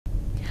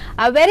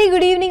A very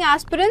good evening,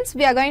 aspirants.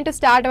 We are going to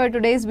start our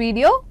today's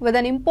video with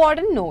an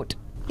important note.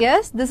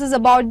 Yes, this is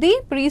about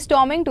the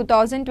pre-storming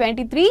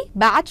 2023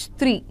 batch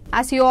 3.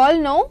 As you all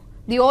know,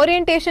 the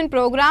orientation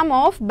program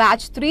of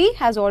batch 3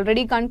 has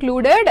already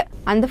concluded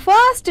and the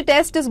first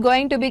test is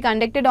going to be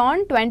conducted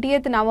on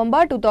 20th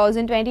November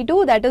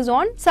 2022, that is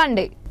on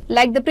Sunday.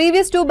 Like the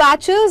previous two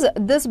batches,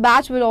 this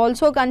batch will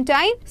also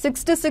contain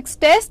 66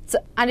 tests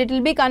and it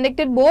will be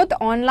conducted both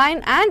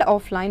online and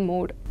offline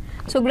mode.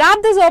 So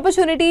grab this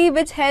opportunity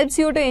which helps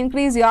you to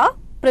increase your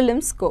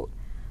prelims score.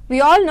 We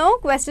all know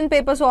question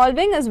paper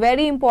solving is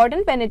very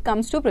important when it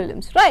comes to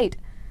prelims, right?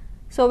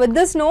 So with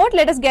this note,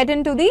 let us get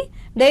into the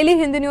daily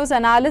Hindi news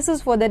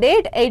analysis for the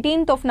date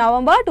 18th of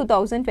November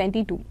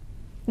 2022.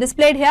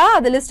 Displayed here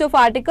are the list of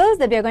articles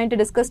that we are going to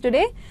discuss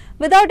today.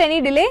 Without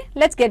any delay,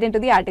 let's get into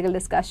the article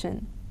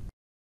discussion.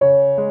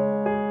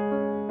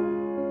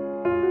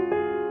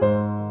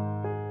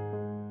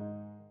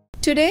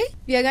 Today,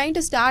 we are going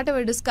to start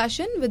our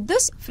discussion with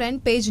this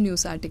front page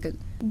news article.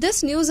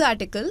 This news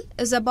article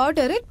is about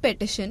a writ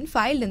petition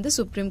filed in the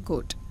Supreme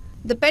Court.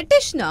 The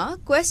petitioner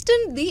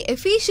questioned the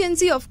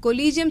efficiency of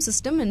Collegium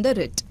system in the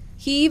writ.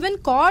 He even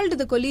called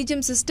the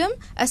Collegium system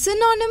a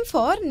synonym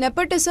for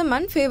nepotism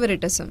and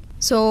favoritism.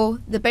 So,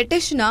 the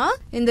petitioner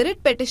in the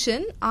writ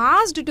petition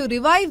asked to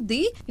revive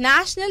the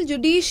National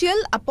Judicial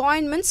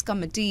Appointments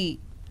Committee,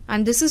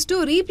 and this is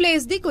to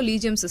replace the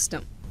Collegium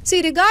system.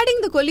 See, regarding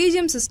the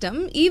Collegium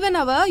system, even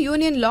our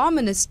Union Law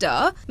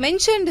Minister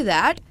mentioned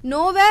that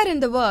nowhere in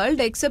the world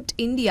except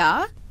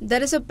India,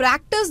 there is a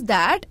practice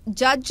that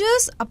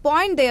judges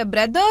appoint their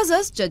brothers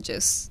as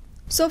judges.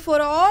 So,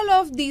 for all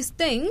of these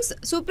things,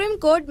 Supreme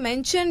Court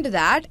mentioned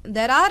that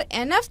there are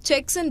enough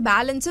checks and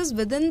balances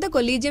within the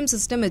Collegium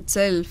system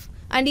itself.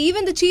 And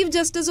even the Chief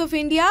Justice of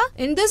India,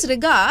 in this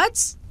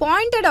regards,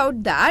 pointed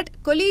out that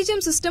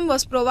Collegium system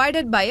was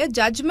provided by a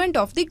judgment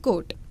of the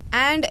court.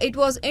 And it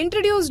was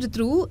introduced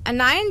through a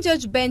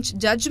 9-judge bench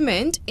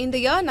judgment in the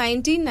year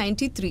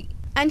 1993.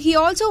 And he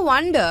also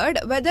wondered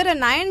whether a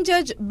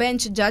 9-judge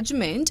bench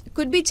judgment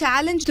could be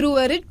challenged through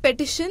a writ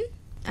petition.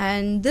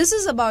 And this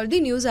is about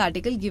the news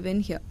article given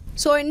here.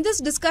 So in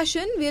this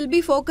discussion, we will be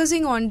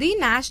focusing on the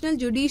National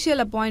Judicial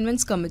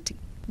Appointments Committee.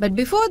 But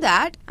before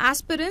that,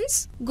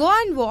 aspirants, go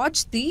and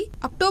watch the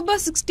October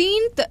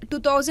 16th,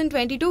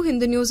 2022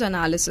 Hindi News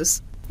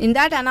analysis. In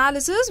that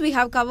analysis, we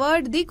have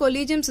covered the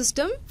Collegium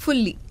system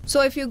fully.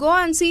 So if you go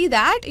and see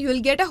that, you will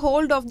get a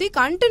hold of the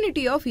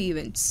continuity of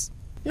events.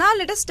 Now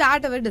let us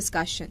start our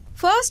discussion.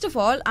 First of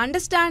all,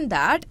 understand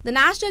that the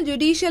National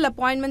Judicial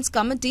Appointments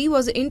Committee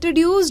was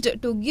introduced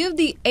to give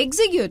the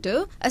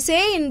executive a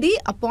say in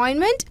the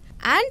appointment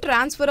and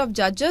transfer of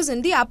judges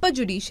in the upper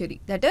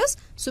judiciary, that is,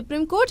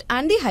 Supreme Court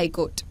and the High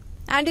Court.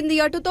 And in the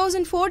year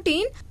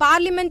 2014,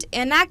 Parliament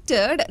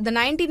enacted the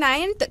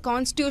 99th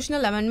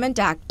Constitutional Amendment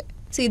Act.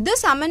 See,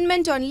 this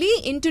amendment only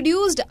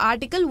introduced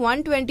Article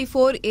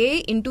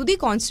 124A into the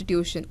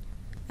Constitution.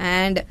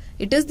 And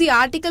it is the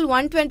Article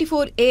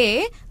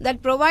 124A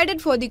that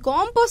provided for the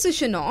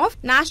composition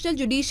of National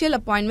Judicial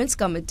Appointments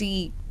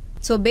Committee.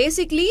 So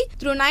basically,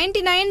 through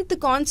 99th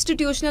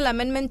Constitutional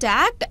Amendment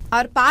Act,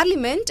 our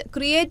Parliament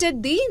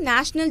created the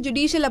National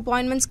Judicial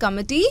Appointments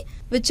Committee,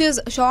 which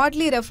is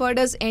shortly referred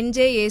as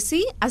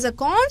NJAC, as a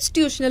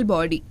constitutional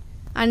body.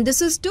 And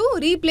this is to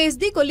replace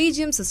the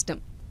Collegium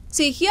system.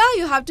 See, here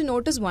you have to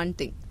notice one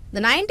thing. The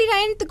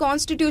 99th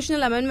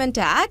Constitutional Amendment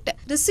Act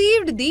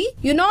received the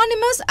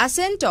unanimous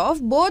assent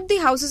of both the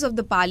houses of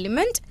the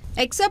Parliament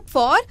except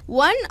for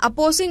one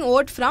opposing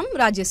vote from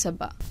Rajya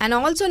Sabha. And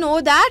also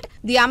know that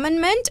the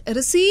amendment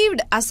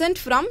received assent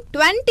from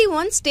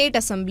 21 state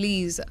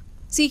assemblies.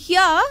 See,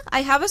 here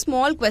I have a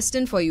small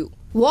question for you.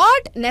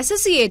 What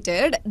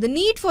necessitated the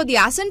need for the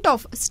assent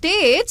of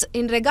states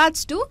in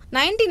regards to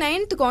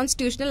 99th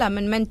Constitutional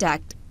Amendment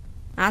Act?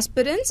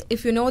 Aspirants,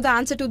 if you know the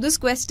answer to this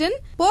question,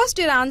 post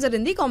your answer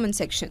in the comment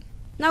section.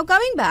 Now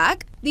coming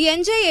back, the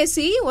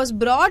NJAC was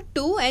brought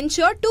to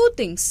ensure two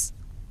things.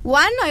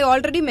 One, I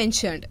already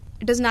mentioned.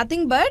 It is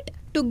nothing but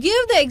to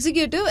give the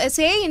executive a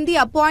say in the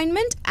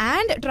appointment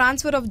and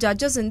transfer of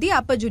judges in the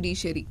upper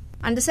judiciary.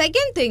 And the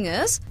second thing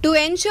is to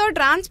ensure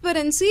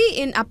transparency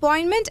in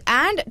appointment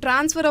and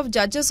transfer of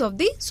judges of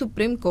the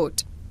Supreme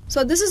Court.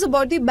 So this is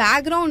about the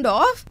background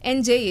of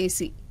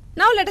NJAC.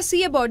 Now let us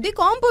see about the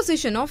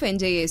composition of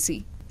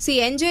NJAC. See,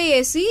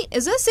 NJAC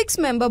is a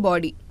 6-member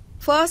body.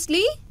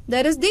 Firstly,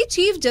 there is the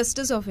Chief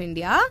Justice of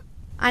India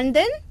and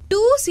then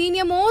 2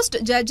 senior-most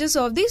judges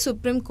of the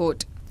Supreme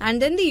Court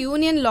and then the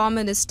Union Law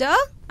Minister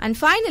and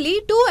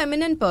finally 2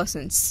 eminent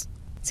persons.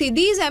 See,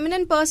 these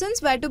eminent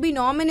persons were to be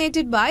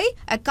nominated by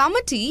a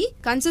committee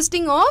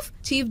consisting of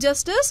Chief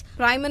Justice,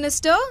 Prime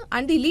Minister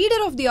and the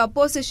leader of the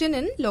opposition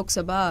in Lok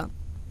Sabha.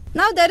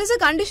 Now there is a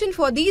condition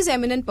for these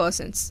eminent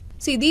persons.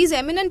 See, these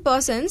eminent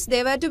persons,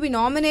 they were to be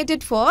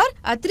nominated for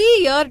a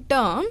 3-year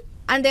term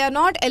and they are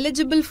not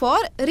eligible for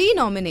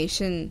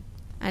renomination.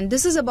 And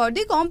this is about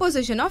the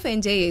composition of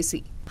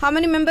NJAC. How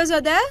many members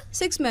are there?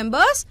 6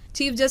 members.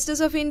 Chief Justice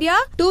of India,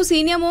 2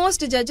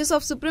 senior-most judges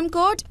of Supreme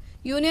Court,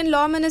 Union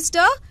Law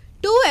Minister,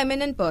 2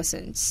 eminent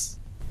persons.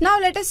 Now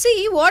let us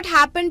see what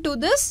happened to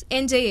this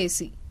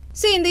NJAC.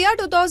 See, in the year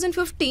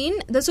 2015,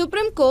 the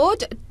Supreme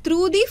Court,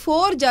 through the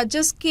 4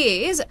 judges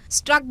case,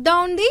 struck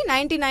down the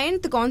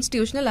 99th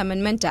Constitutional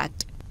Amendment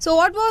Act. So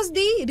what was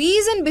the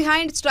reason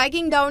behind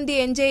striking down the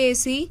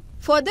NJAC?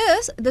 For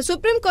this, the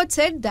Supreme Court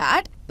said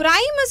that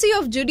primacy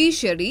of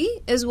judiciary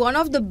is one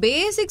of the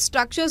basic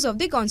structures of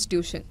the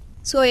Constitution.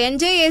 So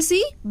NJAC,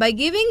 by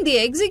giving the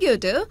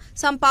executive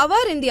some power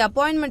in the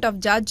appointment of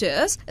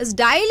judges, is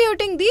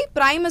diluting the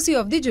primacy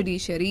of the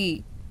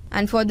judiciary.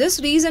 And for this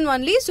reason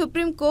only,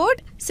 Supreme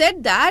Court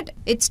said that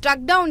it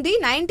struck down the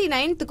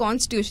 99th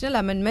Constitutional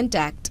Amendment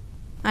Act.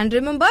 And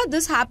remember,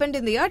 this happened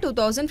in the year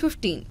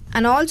 2015.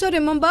 And also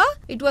remember,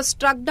 it was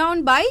struck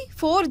down by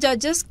 4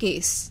 judges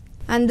case.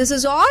 And this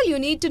is all you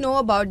need to know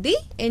about the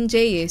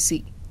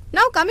NJAC.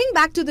 Now coming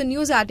back to the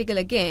news article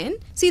again,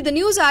 see, the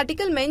news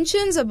article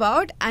mentions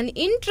about an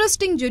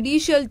interesting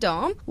judicial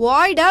term,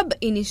 void ab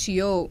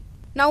initio.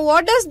 Now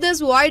what does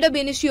this void ab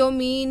initio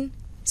mean?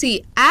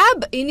 See,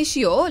 ab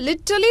initio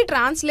literally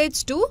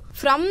translates to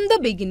from the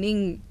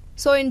beginning.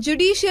 So in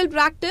judicial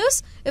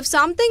practice, if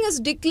something is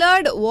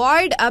declared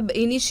void ab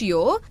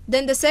initio,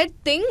 then the said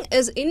thing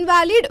is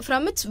invalid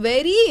from its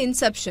very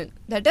inception,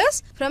 that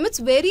is, from its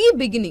very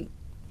beginning.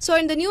 So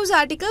in the news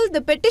article,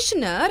 the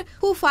petitioner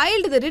who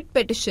filed the writ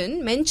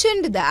petition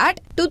mentioned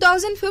that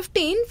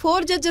 2015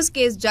 4 judges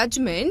case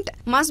judgment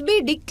must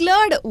be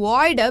declared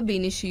void ab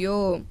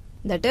initio.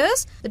 That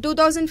is, the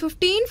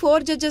 2015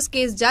 4 judges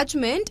case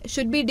judgment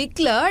should be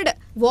declared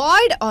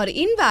void or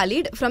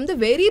invalid from the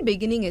very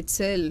beginning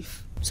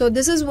itself. So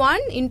this is one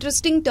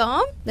interesting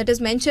term that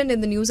is mentioned in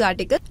the news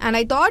article, and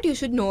I thought you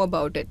should know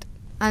about it.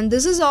 And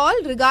this is all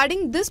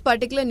regarding this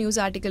particular news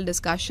article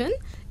discussion.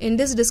 In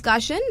this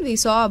discussion, we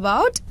saw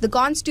about the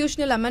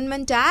Constitutional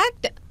Amendment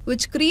Act,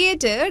 which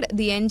created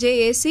the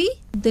NJAC,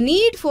 the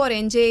need for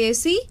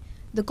NJAC,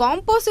 the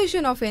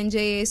composition of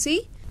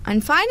NJAC,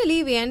 and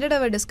finally, we ended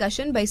our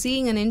discussion by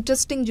seeing an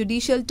interesting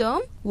judicial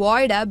term,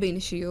 void ab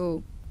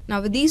initio.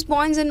 Now with these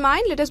points in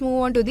mind, let us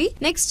move on to the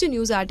next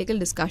news article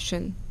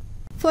discussion.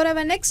 For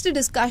our next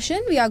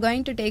discussion, we are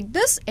going to take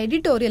this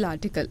editorial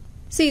article.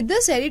 See,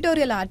 this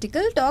editorial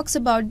article talks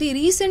about the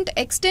recent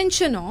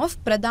extension of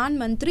Pradhan,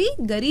 Mantri,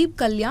 Garib,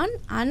 Kalyan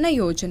and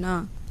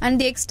Yojana. And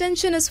the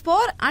extension is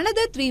for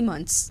another 3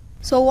 months.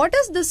 So what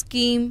is the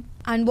scheme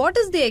and what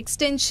is the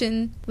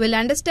extension? We'll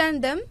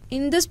understand them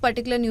in this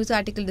particular news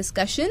article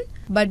discussion.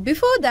 But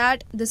before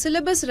that, the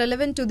syllabus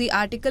relevant to the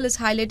article is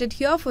highlighted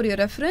here for your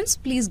reference.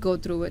 Please go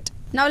through it.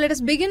 Now let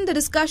us begin the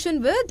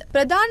discussion with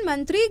Pradhan,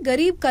 Mantri,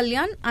 Garib,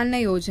 Kalyan, Anna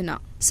Yojana.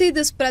 See,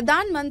 this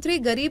Pradhan,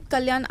 Mantri, Garib,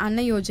 Kalyan,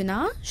 Anna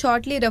Yojana,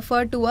 shortly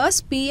referred to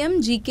as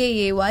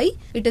PMGKAY.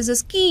 It is a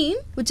scheme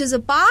which is a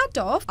part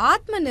of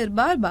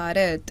Atmanirbhar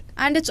Bharat.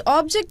 And its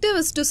objective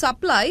is to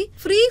supply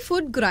free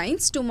food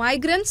grains to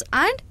migrants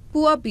and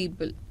poor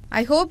people.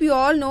 I hope you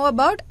all know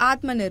about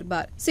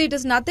Atmanirbhar. See, it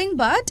is nothing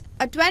but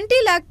a 20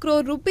 lakh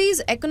crore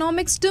rupees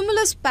economic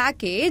stimulus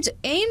package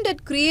aimed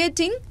at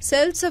creating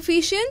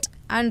self-sufficient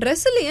and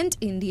resilient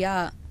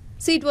India.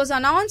 See, it was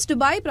announced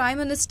by Prime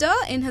Minister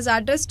in his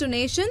address to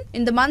nation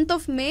in the month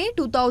of May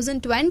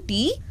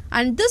 2020,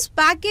 and this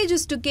package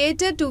is to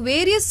cater to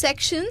various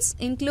sections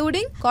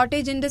including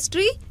cottage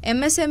industry,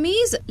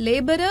 MSMEs,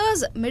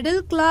 labourers,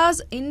 middle class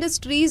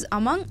industries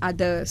among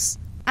others.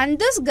 And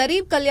this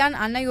Garib Kalyan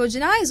Anna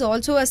Yojana is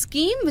also a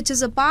scheme which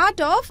is a part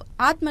of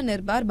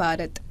Atmanirbhar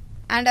Bharat.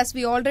 And as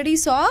we already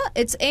saw,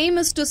 its aim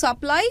is to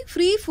supply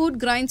free food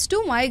grains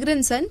to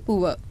migrants and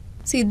poor.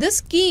 See, this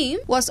scheme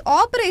was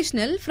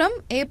operational from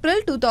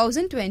April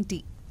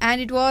 2020 and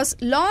it was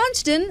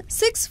launched in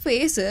 6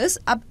 phases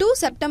up to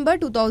September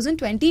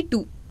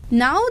 2022.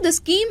 Now the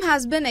scheme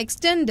has been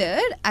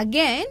extended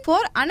again for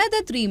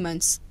another 3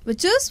 months,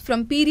 which is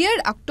from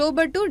period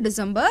October to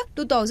December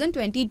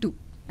 2022.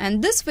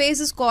 And this phase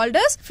is called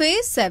as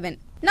phase 7.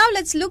 Now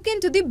let's look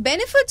into the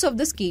benefits of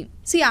the scheme.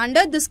 See,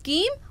 under the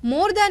scheme,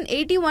 more than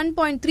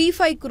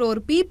 81.35 crore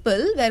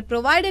people were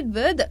provided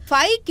with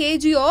 5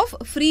 kg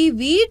of free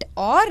wheat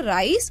or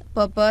rice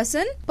per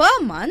person per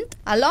month,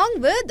 along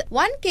with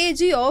 1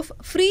 kg of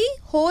free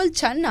whole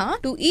channa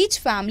to each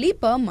family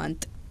per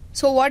month.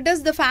 So what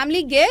does the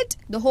family get?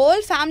 The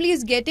whole family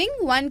is getting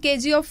 1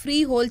 kg of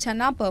free whole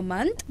channa per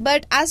month.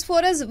 But as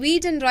far as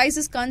wheat and rice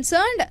is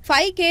concerned,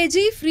 5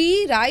 kg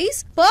free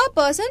rice per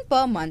person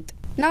per month.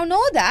 Now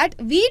know that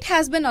wheat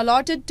has been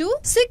allotted to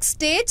 6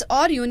 states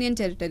or union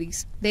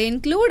territories. They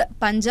include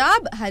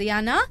Punjab,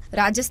 Haryana,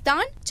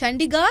 Rajasthan,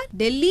 Chandigarh,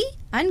 Delhi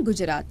and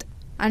Gujarat.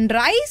 And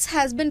rice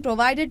has been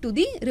provided to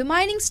the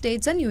remaining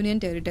states and union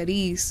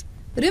territories.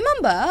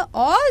 Remember,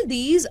 all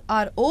these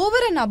are over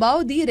and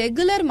above the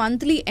regular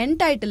monthly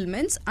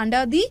entitlements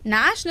under the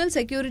National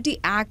Security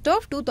Act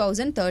of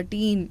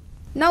 2013.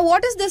 Now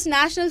what is this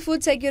National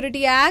Food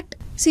Security Act?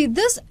 See,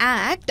 this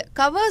act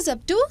covers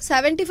up to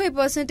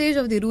 75%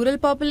 of the rural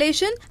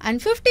population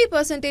and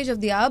 50% of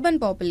the urban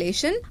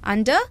population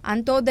under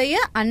Antyodaya,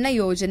 Anna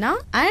Yojana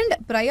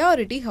and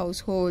priority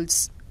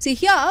households. See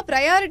here,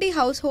 priority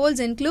households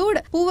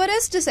include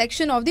poorest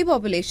section of the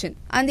population.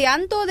 And the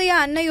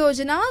Antyodaya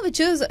Yojana, which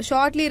is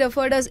shortly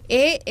referred as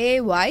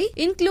AAY,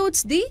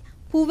 includes the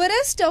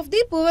poorest of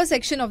the poor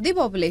section of the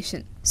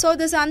population. So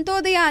this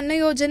Antyodaya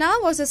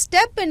Yojana was a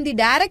step in the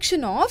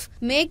direction of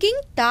making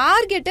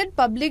targeted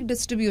public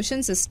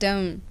distribution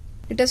system.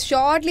 It is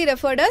shortly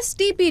referred as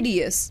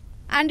TPDS.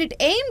 And it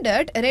aimed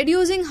at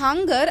reducing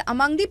hunger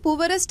among the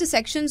poorest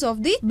sections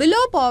of the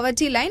below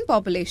poverty line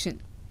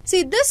population.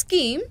 See, this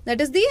scheme,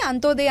 that is the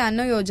Antyodaya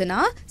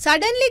Yojana,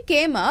 suddenly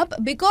came up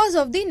because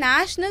of the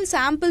National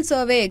Sample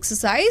Survey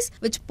exercise,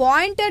 which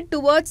pointed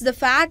towards the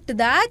fact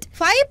that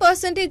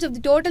 5% of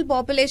the total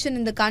population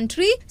in the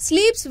country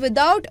sleeps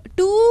without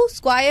 2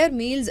 square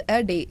meals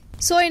a day.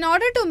 So, in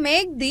order to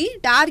make the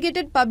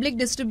targeted public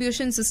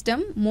distribution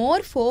system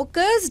more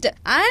focused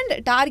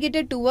and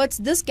targeted towards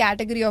this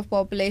category of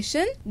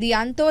population, the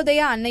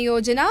Antyodaya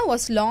Yojana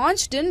was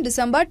launched in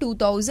December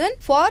 2000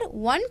 for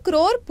 1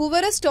 crore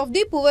poorest of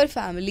the poor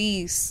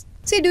families.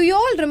 See, do you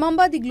all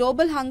remember the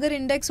Global Hunger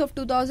Index of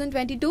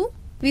 2022?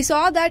 We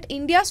saw that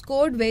India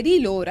scored very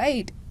low,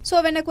 right?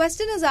 So, when a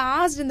question is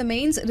asked in the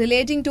mains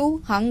relating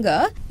to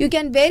hunger, you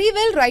can very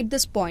well write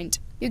this point.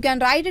 You can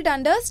write it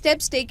under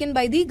steps taken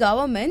by the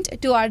government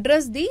to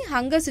address the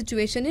hunger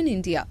situation in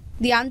India.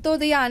 The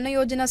Antyodaya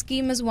Yojana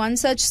scheme is one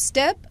such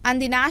step,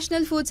 and the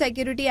National Food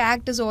Security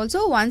Act is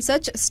also one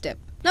such step.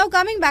 Now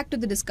coming back to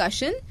the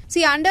discussion,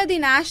 see, under the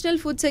National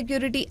Food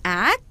Security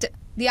Act,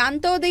 the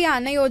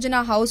Antyodaya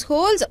Yojana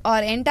households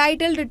are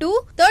entitled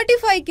to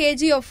 35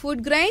 kg of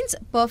food grains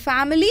per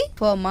family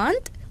per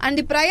month, and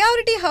the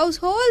priority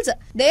households,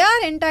 they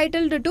are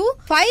entitled to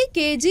 5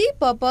 kg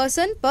per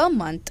person per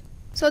month.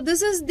 So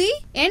this is the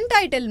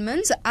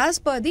entitlements as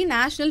per the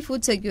National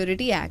Food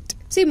Security Act.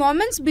 See,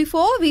 moments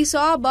before we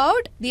saw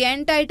about the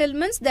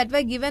entitlements that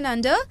were given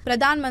under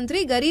Pradhan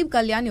Mantri Garib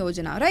Kalyan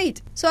Yojana,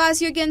 right? So as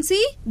you can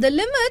see, the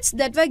limits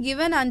that were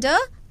given under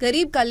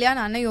Garib Kalyan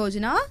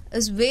Yojana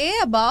is way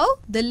above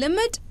the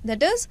limit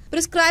that is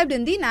prescribed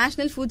in the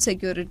National Food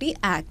Security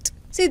Act.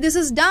 See, this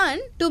is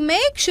done to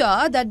make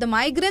sure that the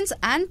migrants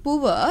and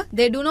poor,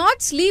 they do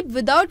not sleep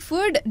without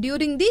food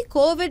during the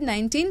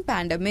COVID-19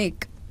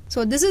 pandemic.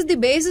 So this is the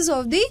basis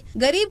of the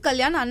Garib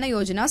Kalyan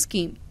Yojana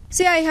scheme.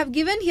 See, I have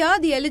given here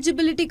the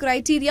eligibility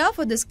criteria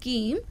for the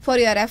scheme for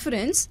your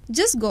reference.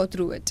 Just go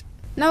through it.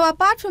 Now,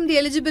 apart from the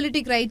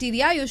eligibility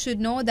criteria, you should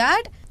know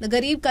that the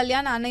Garib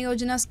Kalyan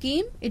Yojana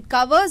scheme, it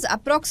covers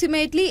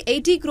approximately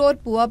 80 crore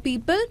poor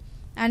people,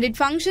 and it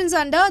functions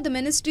under the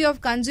Ministry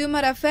of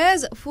Consumer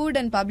Affairs, Food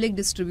and Public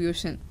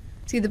Distribution.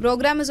 See, the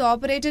program is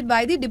operated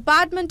by the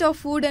Department of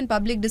Food and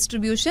Public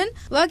Distribution,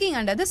 working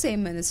under the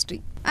same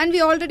ministry. And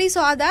we already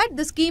saw that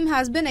the scheme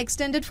has been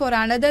extended for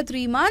another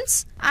 3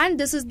 months, and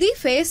this is the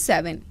phase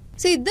 7.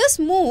 See, this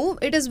move,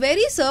 it is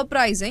very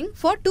surprising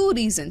for 2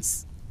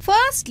 reasons.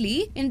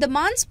 Firstly, in the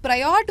months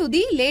prior to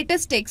the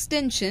latest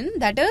extension,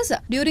 that is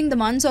during the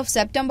months of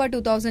September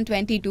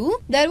 2022,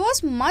 there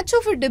was much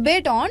of a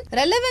debate on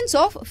relevance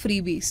of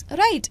freebies,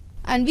 right?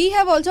 And we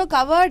have also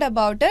covered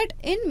about it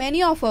in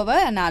many of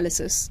our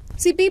analysis.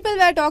 See, people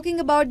were talking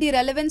about the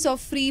relevance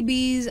of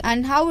freebies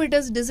and how it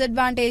is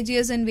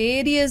disadvantageous in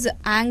various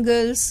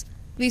angles.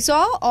 We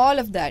saw all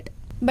of that.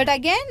 But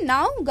again,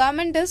 now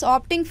government is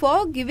opting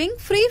for giving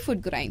free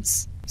food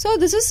grains. So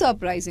this is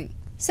surprising.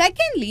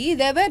 Secondly,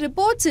 there were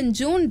reports in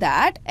June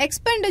that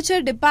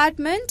expenditure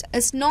department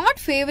is not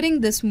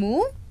favoring this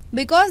move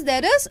because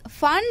there is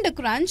fund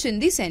crunch in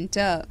the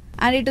center.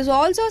 And it is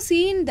also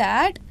seen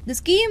that the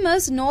scheme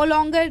is no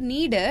longer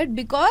needed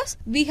because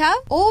we have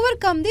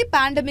overcome the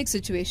pandemic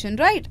situation,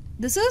 right?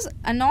 This is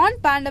a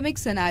non-pandemic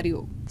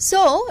scenario.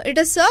 So, it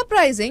is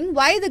surprising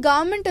why the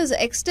government is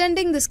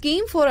extending the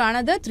scheme for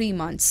another 3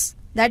 months.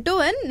 That too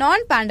in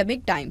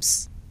non-pandemic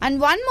times.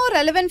 And one more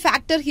relevant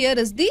factor here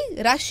is the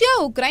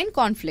Russia-Ukraine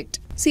conflict.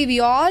 See,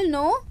 we all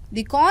know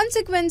the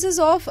consequences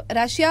of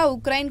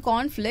Russia-Ukraine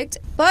conflict,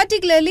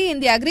 particularly in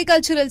the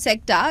agricultural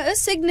sector,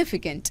 is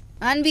significant.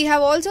 And we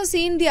have also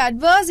seen the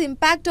adverse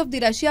impact of the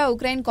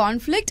Russia-Ukraine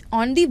conflict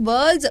on the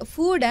world's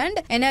food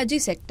and energy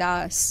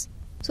sectors.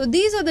 So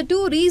these are the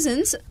 2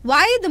 reasons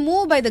why the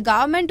move by the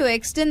government to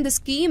extend the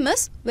scheme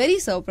is very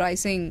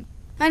surprising.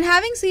 And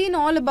having seen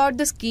all about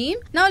the scheme,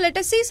 now let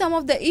us see some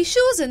of the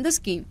issues in the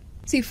scheme.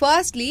 See,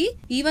 firstly,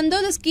 even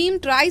though the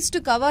scheme tries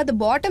to cover the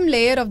bottom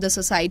layer of the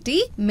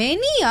society,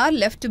 many are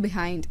left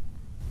behind.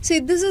 See,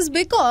 this is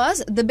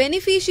because the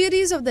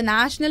beneficiaries of the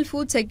National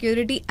Food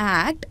Security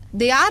Act,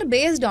 they are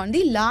based on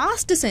the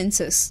last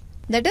census,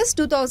 that is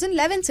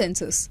 2011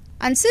 census.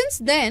 And since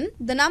then,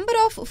 the number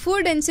of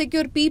food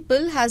insecure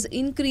people has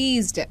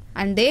increased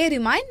and they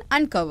remain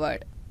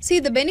uncovered. See,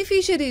 the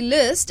beneficiary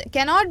list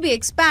cannot be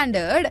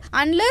expanded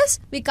unless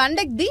we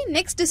conduct the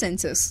next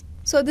census.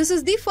 So, this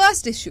is the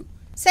first issue.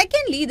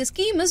 Secondly, the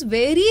scheme is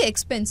very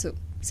expensive.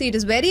 See, it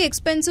is very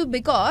expensive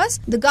because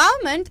the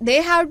government,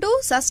 they have to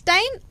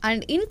sustain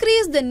and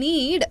increase the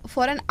need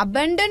for an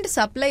abundant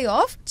supply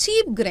of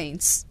cheap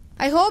grains.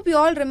 I hope you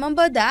all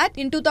remember that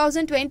in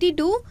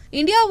 2022,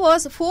 India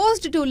was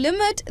forced to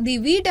limit the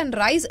wheat and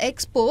rice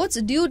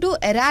exports due to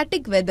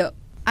erratic weather.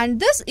 And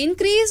this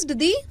increased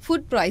the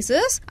food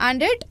prices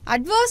and it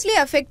adversely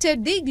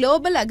affected the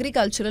global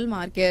agricultural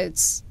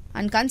markets.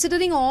 And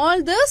considering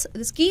all this,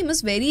 the scheme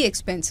is very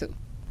expensive.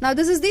 Now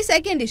this is the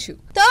second issue.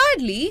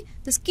 Thirdly,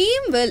 the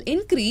scheme will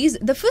increase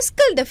the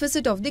fiscal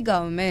deficit of the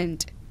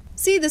government.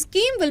 See, the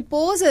scheme will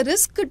pose a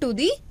risk to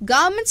the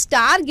government's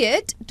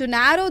target to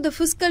narrow the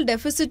fiscal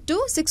deficit to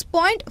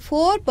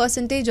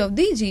 6.4% of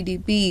the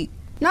GDP.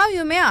 Now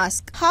you may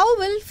ask, how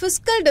will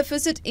fiscal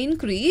deficit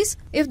increase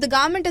if the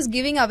government is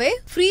giving away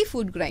free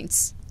food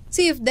grains?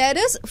 See, if there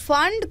is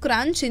fund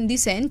crunch in the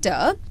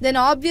center, then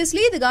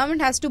obviously the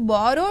government has to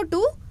borrow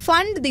to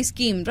fund the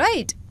scheme,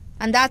 right?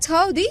 And that's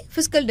how the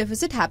fiscal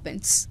deficit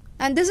happens.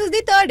 And this is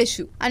the third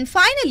issue. And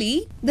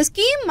finally, the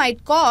scheme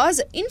might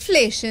cause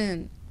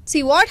inflation.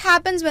 See, what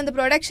happens when the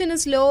production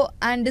is low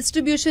and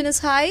distribution is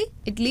high?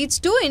 It leads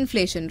to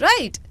inflation,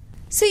 right?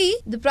 See,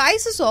 the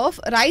prices of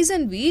rice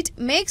and wheat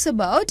makes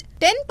about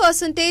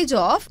 10%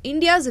 of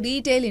India's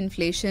retail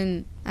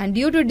inflation. And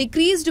due to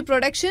decreased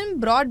production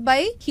brought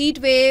by heat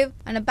wave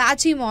and a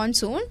patchy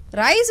monsoon,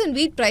 rice and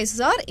wheat prices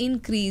are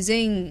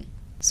increasing.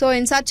 So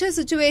in such a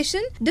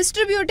situation,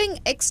 distributing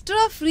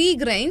extra free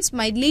grains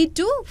might lead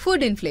to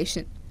food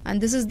inflation.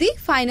 And this is the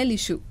final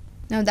issue.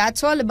 Now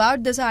that's all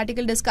about this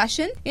article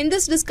discussion. In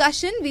this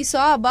discussion, we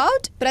saw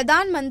about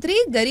Pradhan, Mantri,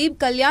 Garib,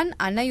 Kalyan,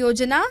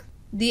 Yojana,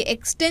 the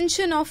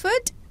extension of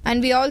it.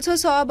 And we also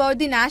saw about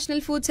the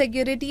National Food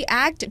Security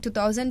Act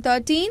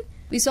 2013.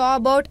 We saw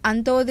about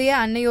Antyodaya,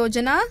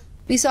 Yojana.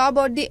 We saw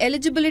about the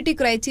eligibility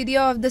criteria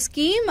of the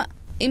scheme,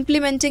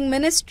 implementing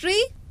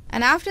ministry.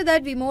 And after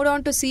that, we moved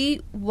on to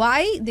see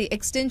why the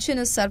extension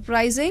is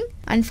surprising.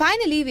 And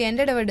finally, we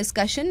ended our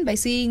discussion by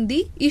seeing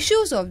the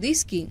issues of the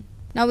scheme.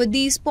 Now, with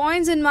these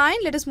points in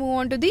mind, let us move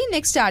on to the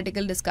next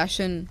article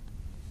discussion.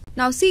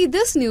 Now, see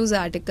this news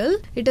article.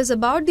 It is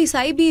about the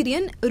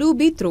Siberian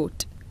ruby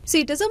throat.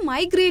 See, it is a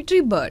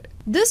migratory bird.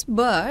 This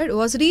bird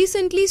was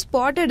recently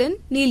spotted in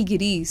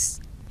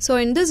Nilgiris. So,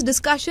 in this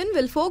discussion,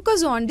 we'll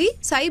focus on the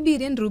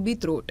Siberian ruby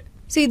throat.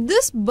 See,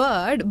 this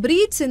bird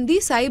breeds in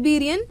the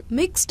Siberian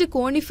mixed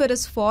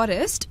coniferous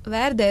forest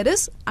where there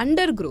is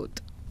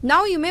undergrowth.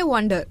 Now you may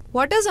wonder,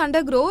 what is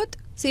undergrowth?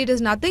 See, it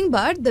is nothing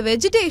but the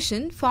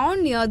vegetation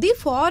found near the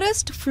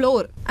forest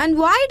floor. And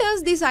why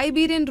does the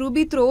Siberian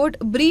ruby throat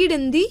breed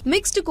in the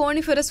mixed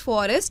coniferous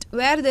forest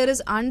where there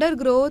is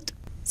undergrowth?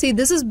 See,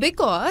 this is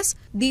because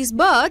these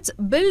birds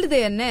build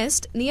their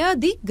nest near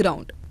the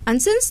ground.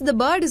 And since the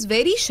bird is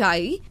very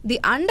shy, the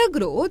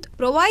undergrowth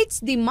provides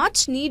the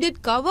much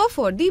needed cover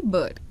for the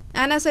bird.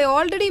 And as I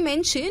already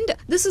mentioned,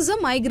 this is a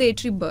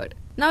migratory bird.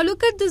 Now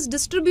look at this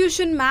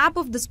distribution map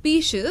of the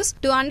species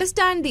to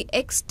understand the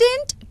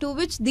extent to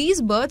which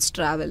these birds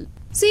travel.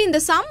 See, in the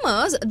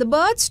summers, the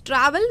birds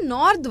travel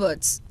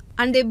northwards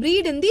and they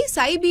breed in the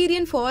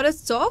Siberian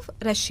forests of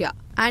Russia.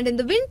 And in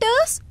the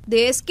winters,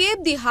 they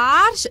escape the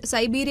harsh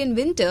Siberian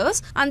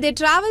winters and they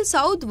travel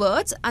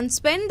southwards and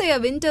spend their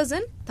winters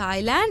in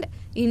Thailand,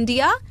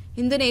 India,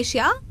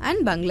 Indonesia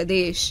and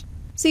Bangladesh.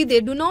 See,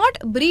 they do not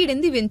breed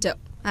in the winter.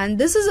 And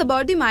this is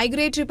about the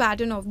migratory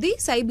pattern of the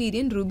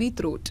Siberian ruby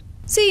throat.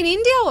 See, in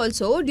India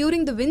also,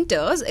 during the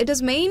winters, it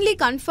is mainly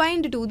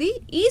confined to the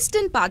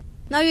eastern part.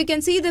 Now you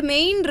can see the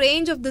main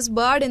range of this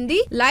bird in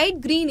the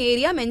light green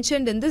area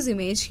mentioned in this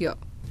image here.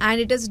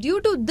 And it is due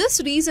to this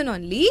reason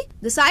only,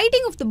 the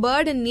sighting of the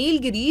bird in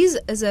Nilgiris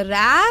is a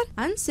rare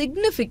and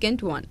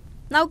significant one.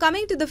 Now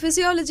coming to the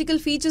physiological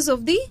features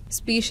of the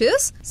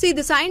species, see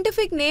the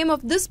scientific name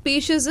of this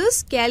species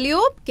is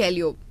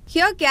Kalyan.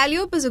 Here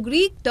Kalyan is a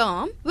Greek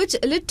term which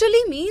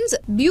literally means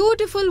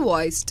beautiful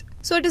voiced.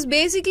 So it is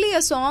basically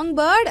a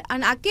songbird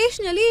and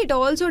occasionally it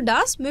also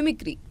does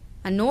mimicry.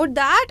 And note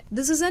that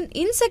this is an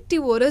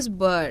insectivorous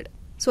bird.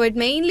 So it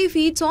mainly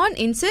feeds on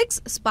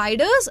insects,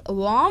 spiders,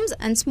 worms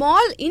and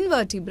small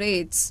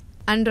invertebrates.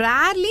 And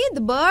rarely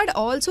the bird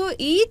also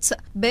eats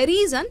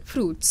berries and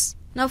fruits.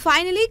 Now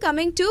finally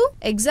coming to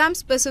exam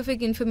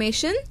specific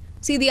information.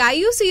 See, the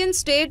IUCN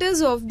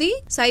status of the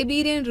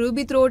Siberian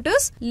ruby throat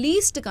is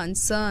least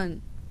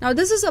concern. Now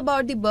this is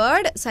about the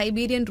bird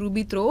Siberian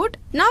ruby throat.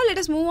 Now let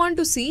us move on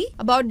to see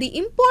about the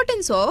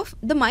importance of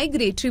the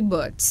migratory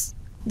birds.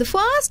 The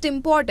first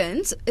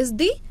importance is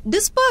the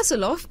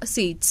dispersal of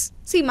seeds.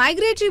 See,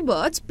 migratory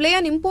birds play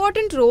an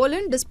important role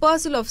in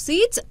dispersal of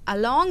seeds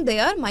along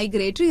their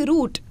migratory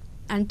route.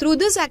 And through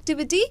this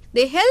activity,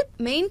 they help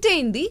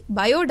maintain the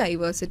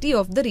biodiversity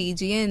of the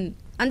region.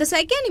 And the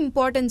second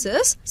importance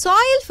is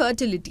soil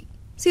fertility.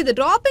 See, the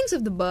droppings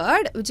of the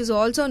bird, which is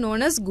also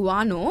known as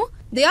guano,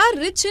 they are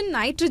rich in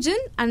nitrogen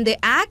and they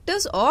act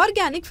as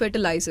organic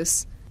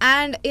fertilizers.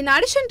 And in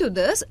addition to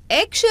this,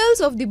 eggshells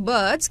of the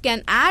birds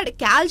can add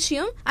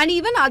calcium and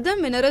even other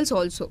minerals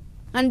also.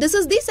 And this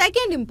is the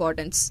second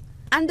importance.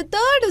 And the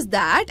third is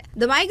that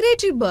the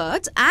migratory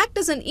birds act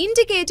as an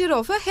indicator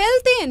of a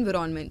healthy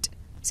environment.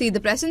 See,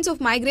 the presence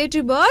of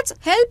migratory birds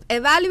help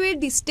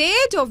evaluate the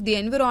state of the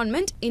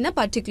environment in a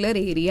particular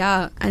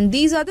area. And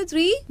these are the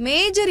three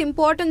major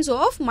importance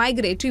of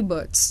migratory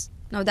birds.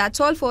 Now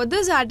that's all for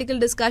this article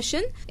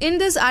discussion. In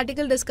this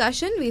article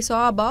discussion, we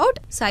saw about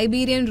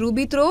Siberian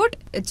ruby throat,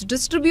 its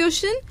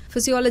distribution,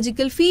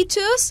 physiological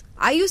features,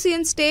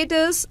 IUCN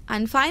status,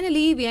 and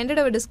finally we ended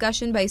our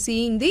discussion by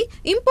seeing the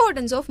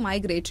importance of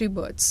migratory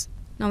birds.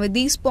 Now with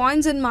these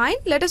points in mind,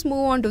 let us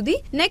move on to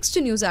the next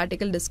news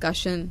article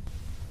discussion.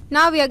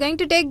 Now we are going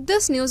to take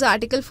this news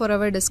article for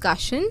our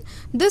discussion.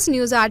 This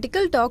news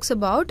article talks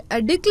about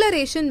a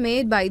declaration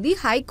made by the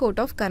High Court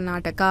of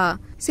Karnataka.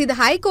 See, the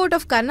High Court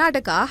of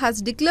Karnataka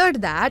has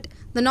declared that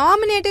the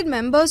nominated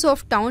members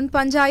of town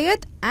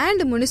panchayat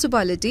and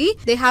municipality,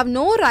 they have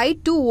no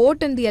right to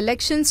vote in the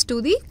elections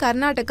to the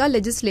Karnataka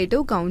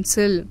Legislative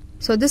Council.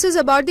 So this is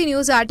about the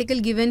news article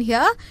given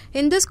here.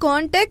 In this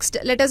context,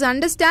 let us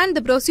understand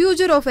the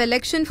procedure of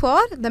election for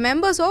the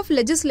members of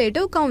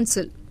Legislative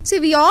Council. See,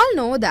 we all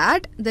know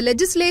that the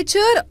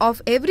legislature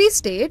of every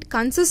state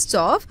consists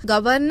of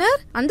governor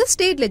and the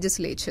state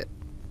legislature.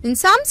 In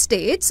some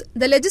states,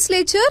 the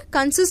legislature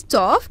consists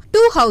of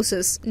two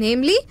houses,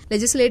 namely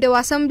Legislative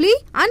Assembly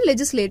and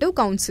Legislative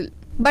Council.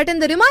 But in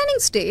the remaining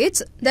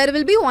states, there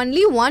will be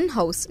only one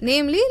house,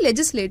 namely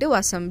Legislative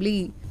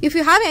Assembly. If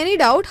you have any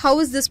doubt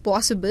how is this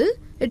possible,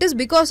 it is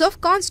because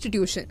of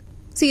Constitution.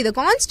 See, the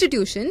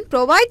Constitution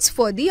provides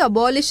for the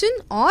abolition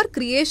or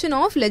creation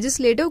of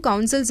legislative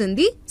councils in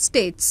the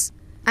states.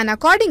 And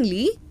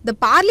accordingly, the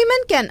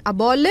Parliament can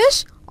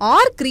abolish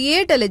or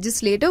create a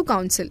legislative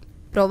council,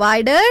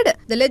 provided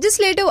the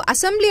Legislative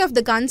Assembly of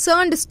the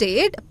concerned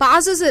state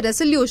passes a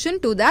resolution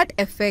to that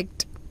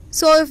effect.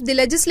 So, if the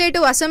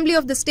Legislative Assembly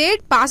of the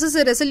state passes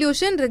a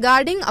resolution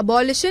regarding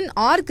abolition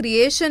or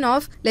creation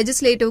of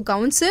Legislative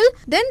Council,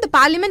 then the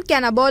Parliament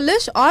can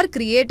abolish or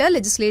create a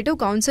Legislative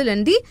Council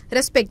in the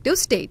respective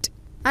state.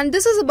 And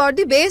this is about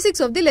the basics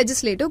of the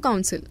Legislative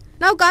Council.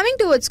 Now coming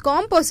to its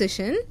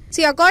composition,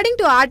 see, according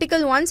to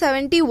Article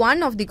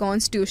 171 of the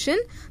Constitution,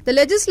 the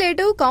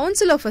Legislative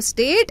Council of a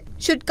state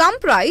should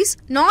comprise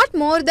not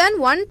more than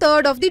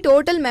 1/3 of the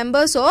total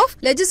members of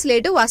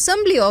Legislative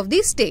Assembly of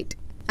the state.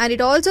 And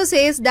it also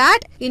says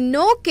that in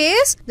no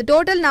case the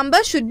total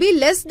number should be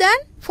less than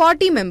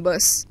 40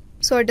 members.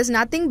 So it is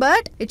nothing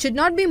but it should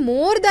not be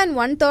more than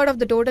 1/3 of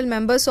the total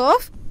members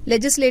of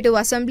Legislative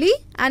Assembly,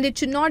 and it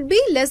should not be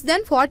less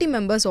than 40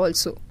 members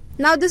also.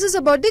 Now this is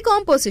about the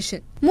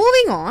composition.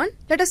 Moving on,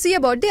 let us see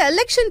about the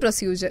election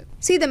procedure.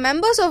 See, the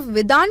members of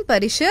Vidhan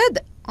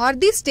Parishad or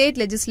the State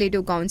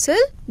Legislative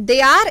Council,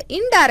 they are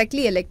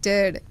indirectly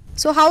elected.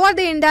 So how are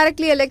they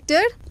indirectly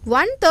elected?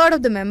 1/3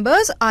 of the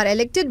members are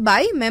elected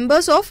by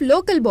members of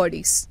local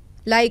bodies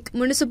like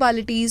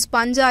municipalities,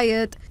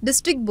 panchayat,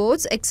 district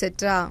boards,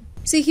 etc.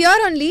 See,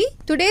 here only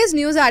today's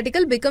news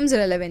article becomes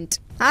relevant.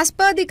 As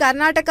per the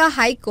Karnataka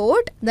High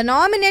Court, the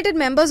nominated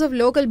members of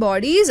local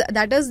bodies,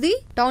 that is the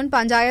town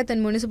panchayat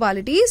and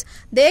municipalities,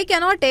 they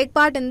cannot take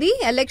part in the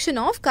election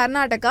of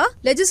Karnataka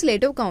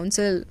Legislative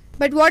Council.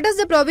 But what does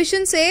the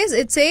provision says?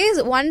 It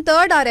says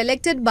 1/3 are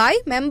elected by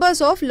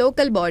members of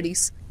local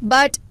bodies.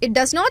 But it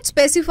does not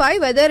specify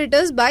whether it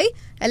is by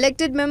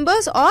elected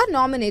members or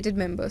nominated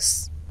members.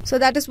 So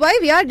that is why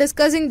we are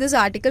discussing this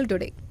article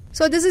today.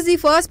 So this is the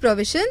first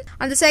provision,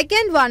 and the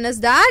second one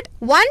is that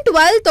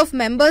 1/12 of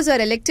members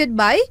are elected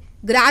by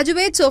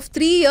graduates of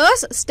 3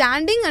 years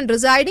standing and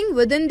residing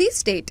within the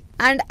state,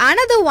 and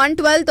another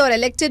 1/12 are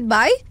elected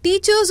by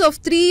teachers of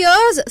 3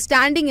 years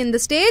standing in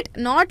the state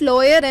not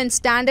lower in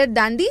standard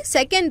than the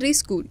secondary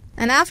school.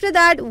 And after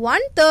that,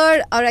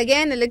 1/3 are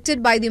again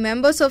elected by the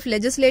members of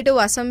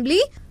Legislative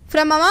Assembly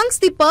from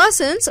amongst the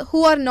persons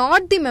who are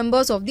not the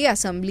members of the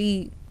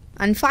Assembly.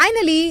 And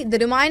finally, the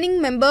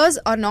remaining members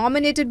are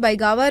nominated by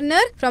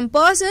governor from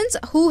persons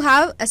who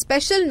have a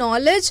special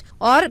knowledge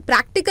or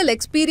practical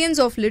experience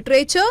of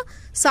literature,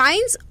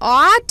 science,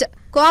 art,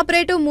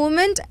 cooperative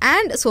movement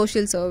and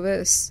social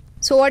service.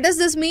 So what does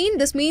this mean?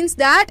 This means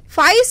that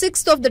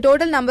 5/6 of the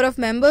total number of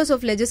members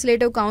of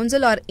Legislative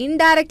Council are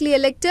indirectly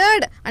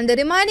elected, and the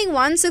remaining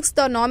 1/6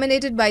 are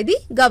nominated by the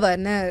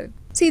governor.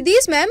 See,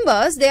 these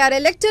members, they are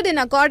elected in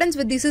accordance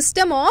with the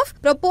system of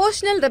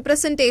proportional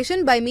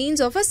representation by means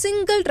of a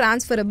single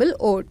transferable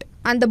vote.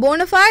 And the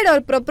bona fide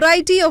or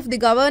propriety of the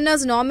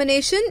governor's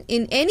nomination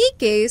in any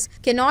case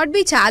cannot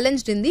be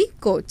challenged in the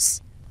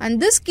courts. And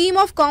this scheme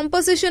of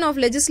composition of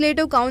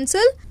Legislative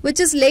Council, which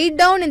is laid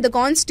down in the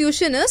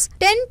Constitution, is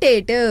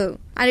tentative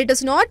and it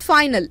is not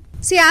final.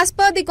 See, as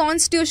per the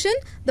Constitution,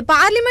 the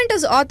Parliament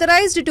is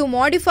authorized to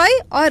modify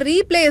or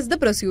replace the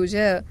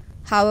procedure.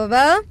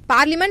 However,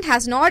 Parliament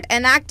has not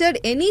enacted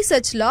any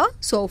such law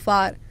so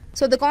far.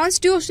 So the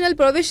constitutional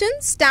provision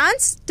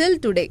stands till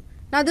today.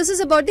 Now this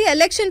is about the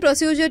election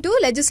procedure to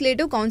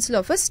Legislative Council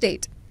of a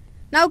state.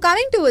 Now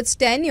coming to its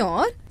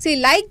tenure, see,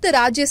 like the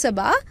Rajya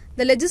Sabha,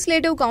 the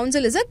Legislative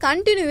Council is a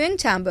continuing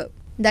chamber.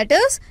 That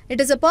is,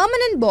 it is a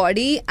permanent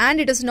body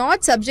and it is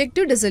not subject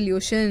to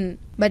dissolution.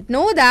 But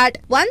know that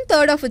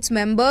 1/3 of its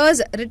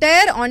members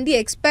retire on the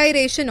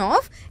expiration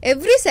of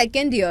every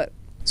second year.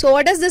 So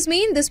what does this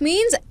mean? This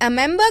means a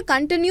member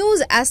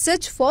continues as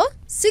such for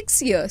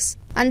 6 years.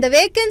 And the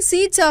vacant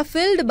seats are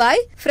filled by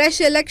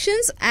fresh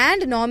elections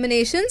and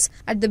nominations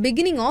at the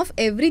beginning of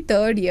every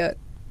 3rd year.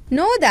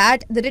 Know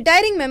that the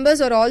retiring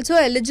members are also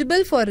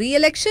eligible for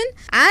re-election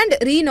and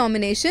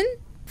re-nomination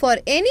for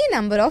any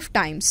number of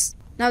times.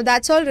 Now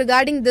that's all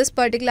regarding this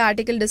particular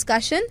article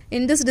discussion.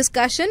 In this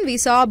discussion, we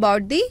saw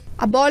about the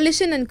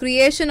abolition and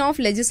creation of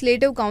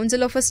Legislative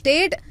Council of a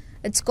state,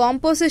 its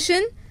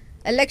composition,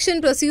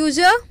 election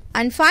procedure,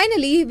 and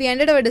finally, we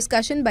ended our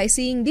discussion by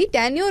seeing the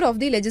tenure of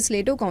the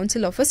Legislative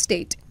Council of a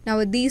state. Now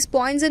with these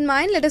points in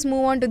mind, let us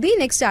move on to the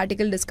next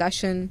article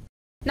discussion.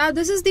 Now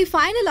this is the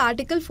final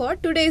article for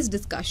today's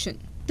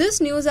discussion. This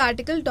news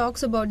article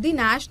talks about the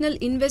National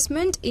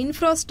Investment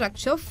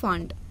Infrastructure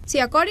Fund. See,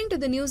 according to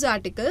the news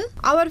article,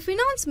 our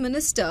Finance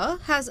Minister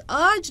has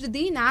urged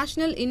the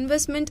National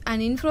Investment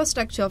and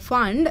Infrastructure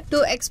Fund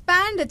to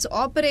expand its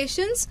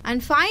operations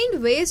and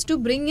find ways to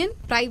bring in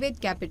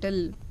private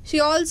capital. She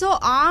also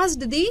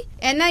asked the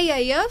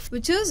NIIF,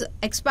 which is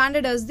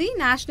expanded as the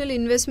National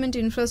Investment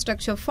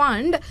Infrastructure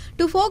Fund,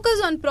 to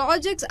focus on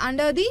projects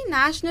under the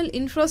National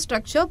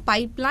Infrastructure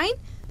Pipeline,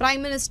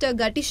 Prime Minister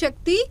Gati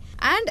Shakti,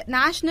 and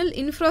National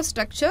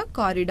Infrastructure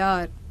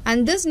Corridor.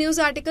 And this news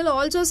article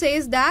also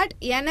says that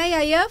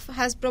NIIF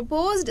has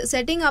proposed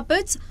setting up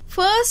its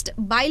first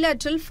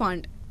bilateral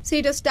fund. See,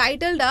 it is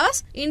titled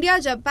as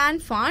India-Japan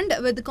Fund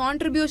with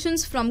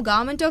contributions from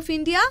Government of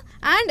India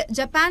and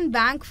Japan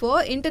Bank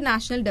for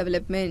International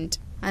Development.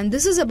 And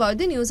this is about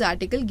the news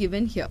article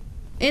given here.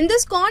 In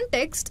this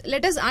context,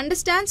 let us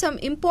understand some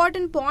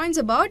important points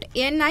about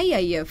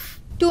NIIF.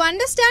 To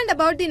understand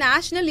about the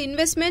National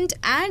Investment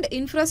and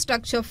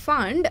Infrastructure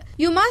Fund,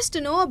 you must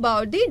know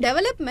about the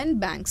development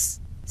banks.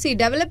 See,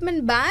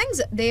 development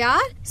banks, they are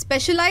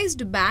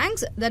specialized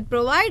banks that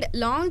provide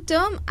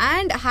long-term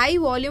and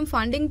high-volume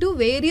funding to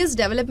various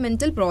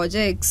developmental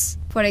projects.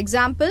 For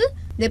example,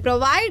 they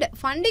provide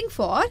funding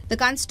for the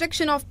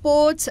construction of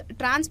ports,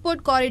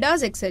 transport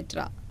corridors,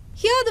 etc.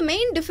 Here, the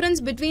main difference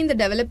between the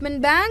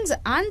development banks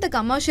and the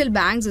commercial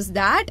banks is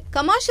that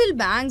commercial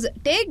banks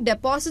take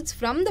deposits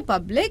from the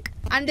public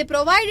and they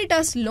provide it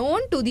as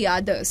loan to the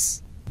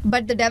others.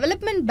 But the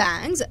development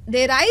banks,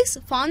 they raise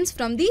funds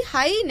from the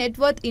high net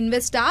worth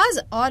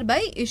investors or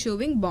by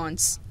issuing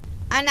bonds.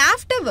 And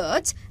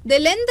afterwards, they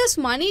lend this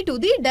money to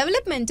the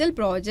developmental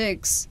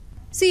projects.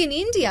 See, in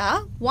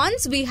India,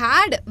 once we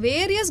had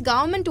various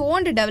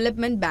government-owned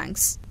development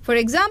banks. For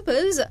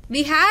examples,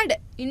 we had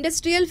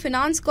Industrial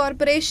Finance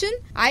Corporation,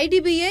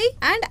 IDBI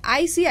and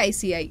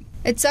ICICI.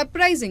 It's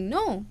surprising,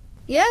 no?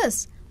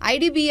 Yes,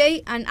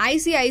 IDBI and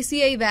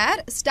ICICI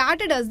were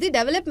started as the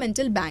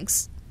developmental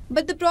banks.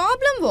 But the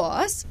problem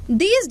was,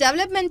 these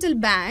developmental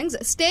banks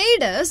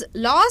stayed as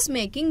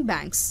loss-making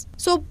banks.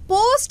 So,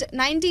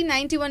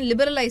 post-1991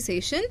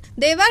 liberalization,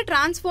 they were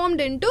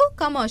transformed into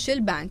commercial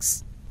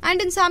banks.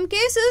 And in some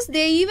cases,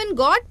 they even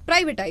got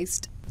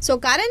privatized. So,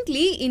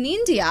 currently in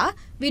India,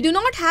 we do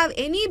not have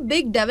any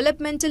big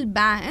developmental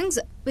banks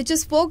which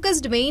is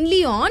focused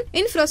mainly on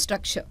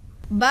infrastructure.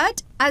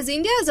 But as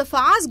India is a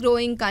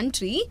fast-growing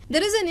country,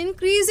 there is an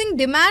increasing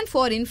demand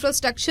for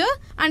infrastructure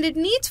and it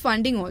needs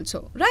funding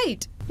also,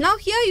 right? Now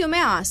here you may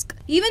ask,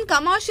 even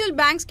commercial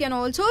banks can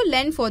also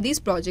lend for these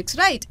projects,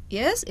 right?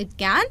 Yes, it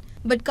can.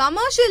 But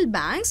commercial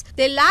banks,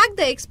 they lack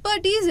the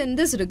expertise in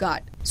this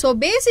regard. So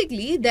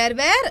basically, there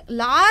were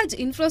large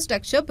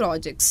infrastructure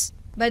projects,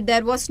 but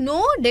there was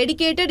no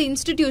dedicated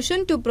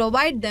institution to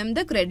provide them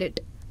the credit.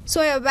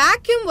 So a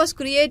vacuum was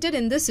created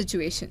in this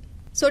situation.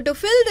 So to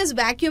fill this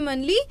vacuum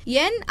only,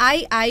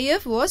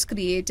 NIIF was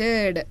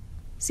created.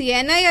 See,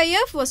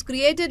 NIIF was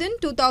created in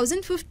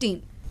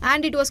 2015.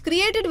 And it was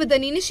created with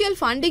an initial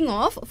funding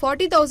of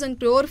 40,000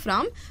 crore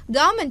from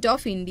Government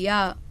of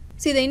India.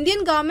 See, the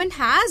Indian government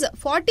has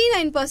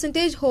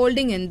 49%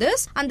 holding in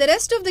this and the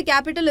rest of the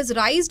capital is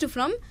raised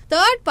from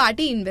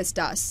third-party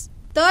investors.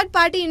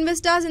 Third-party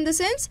investors in the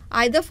sense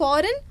either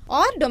foreign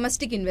or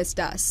domestic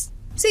investors.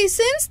 See,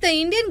 since the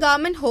Indian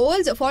government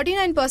holds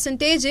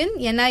 49% in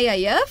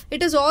NIIF,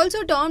 it is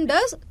also termed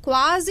as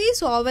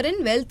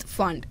Quasi-Sovereign Wealth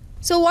Fund.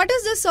 So what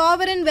is the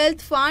sovereign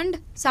wealth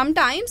fund?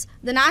 Sometimes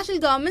the national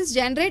governments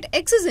generate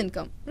excess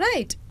income,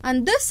 right?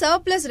 And this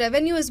surplus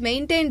revenue is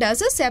maintained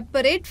as a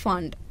separate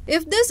fund.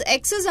 If this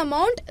excess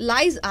amount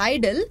lies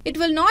idle, it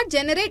will not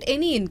generate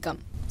any income.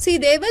 See,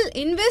 they will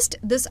invest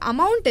this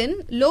amount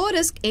in low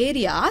risk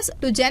areas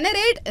to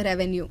generate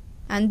revenue.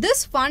 And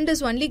this fund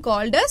is only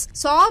called as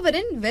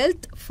sovereign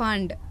wealth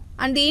fund.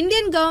 And the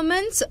Indian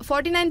government's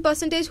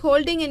 49%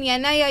 holding in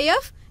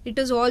NIIF, it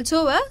is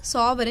also a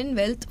sovereign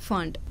wealth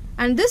fund.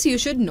 And this you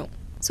should know.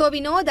 So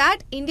we know that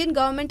Indian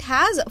government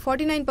has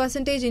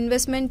 49%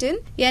 investment in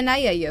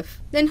NIIF.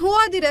 Then who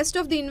are the rest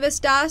of the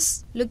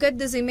investors? Look at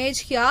this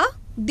image here.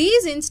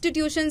 These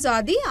institutions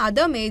are the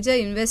other major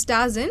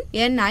investors in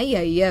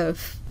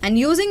NIIF. And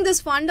using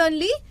this fund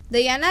only,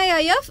 the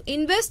NIIF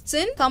invests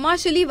in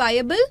commercially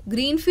viable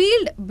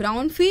greenfield,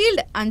 brownfield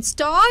and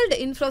stalled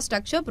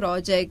infrastructure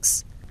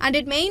projects. and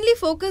it mainly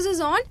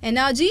focuses on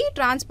energy,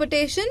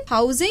 transportation,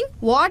 housing,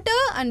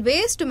 water and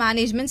waste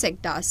management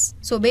sectors.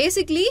 So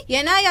basically,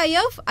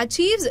 NIIF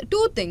achieves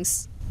two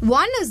things.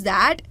 One is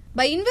that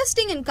by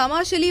investing in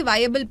commercially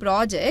viable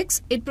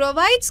projects, it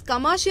provides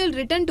commercial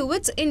return to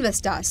its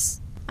investors.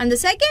 And the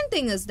second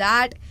thing is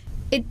that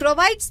it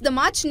provides the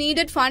much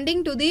needed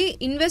funding to the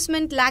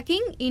investment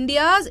lacking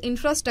India's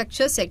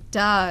infrastructure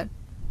sector.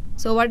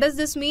 So what does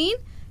this mean?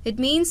 It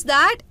means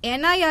that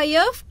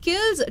NIIF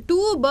kills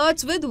two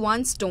birds with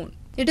one stone.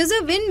 It is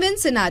a win-win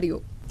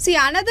scenario. See,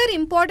 another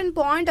important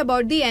point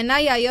about the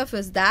NIIF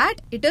is that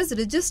it is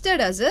registered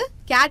as a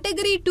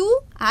Category 2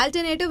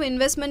 Alternative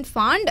Investment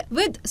Fund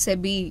with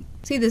SEBI.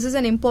 See, this is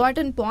an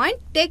important point.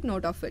 Take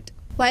note of it.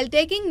 While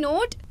taking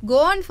note,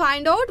 go and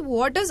find out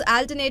what is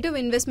Alternative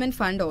Investment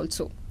Fund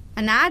also,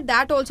 and add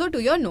that also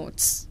to your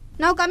notes.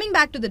 Now coming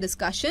back to the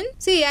discussion.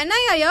 See,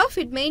 NIIF,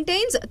 it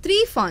maintains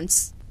three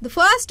funds. The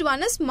first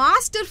one is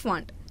Master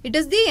Fund. It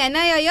is the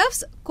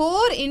NIIF's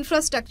core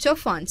infrastructure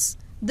funds.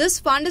 This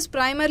fund is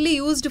primarily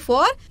used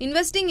for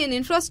investing in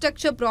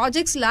infrastructure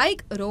projects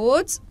like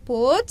roads,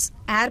 ports,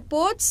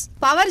 airports,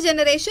 power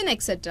generation,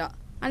 etc.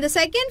 And the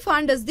second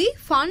fund is the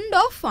Fund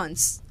of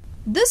Funds.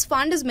 This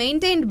fund is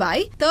maintained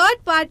by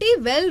third-party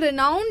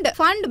well-renowned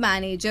fund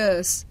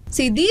managers.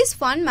 See, these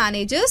fund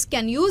managers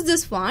can use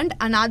this fund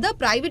and other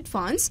private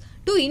funds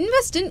to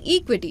invest in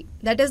equity,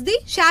 that is the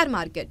share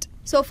market.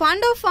 So,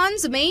 Fund of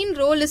Funds' main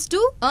role is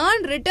to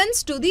earn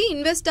returns to the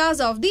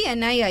investors of the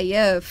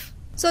NIIF.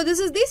 So, this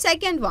is the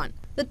second one.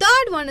 The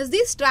third one is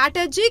the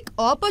Strategic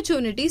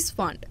Opportunities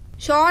Fund,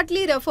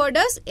 shortly referred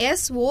as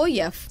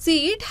SOF.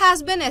 See, it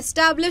has been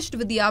established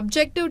with the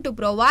objective to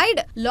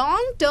provide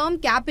long-term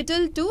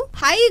capital to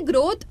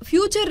high-growth,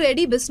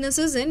 future-ready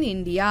businesses in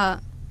India.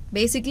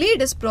 Basically,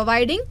 it is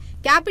providing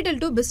capital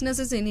to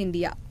businesses in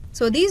India.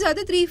 So, these are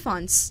the three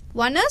funds.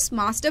 One is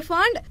Master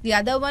Fund, the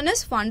other one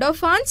is Fund of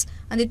Funds,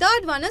 and the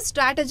third one is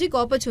Strategic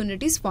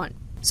Opportunities Fund.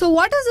 So,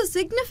 what is the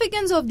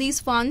significance of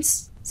these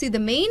funds? See, the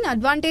main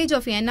advantage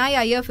of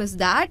NIIF is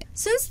that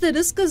since the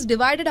risk is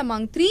divided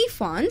among three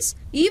funds,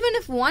 even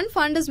if one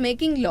fund is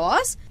making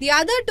loss, the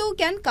other two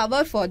can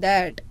cover for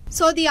that.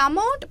 So, the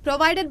amount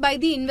provided by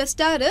the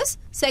investor is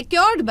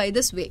secured by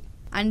this way.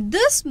 And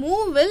this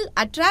move will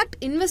attract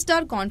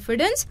investor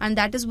confidence, and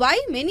that is why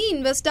many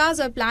investors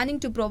are planning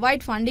to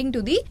provide funding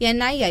to the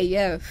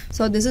NIIF.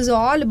 So, this is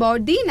all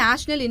about the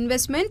National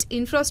Investment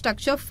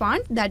Infrastructure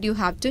Fund that you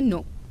have to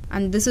know.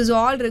 And this is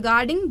all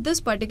regarding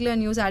this particular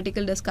news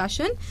article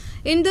discussion.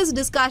 In this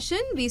discussion,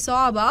 we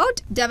saw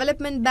about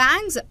development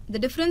banks, the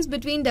difference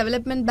between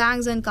development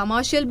banks and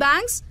commercial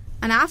banks.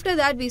 And after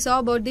that, we saw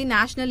about the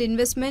National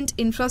Investment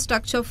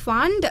Infrastructure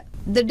Fund,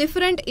 the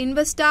different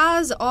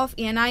investors of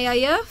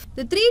NIIF,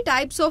 the three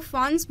types of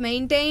funds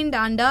maintained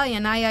under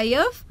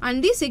NIIF,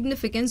 and the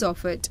significance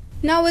of it.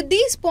 Now, with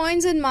these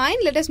points in mind,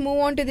 let us move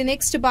on to the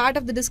next part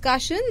of the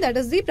discussion, that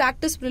is the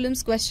practice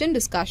prelims question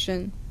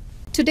discussion.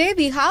 Today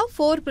we have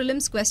 4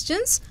 prelims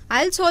questions.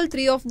 I'll solve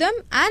 3 of them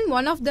and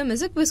one of them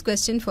is a quiz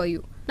question for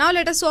you. Now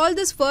let us solve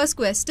this first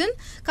question.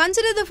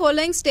 Consider the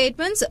following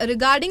statements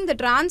regarding the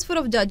transfer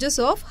of judges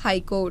of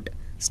High Court.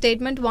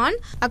 Statement 1.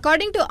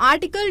 According to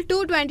Article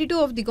 222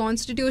 of the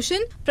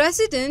Constitution,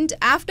 President,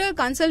 after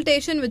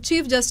consultation with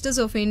Chief Justice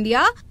of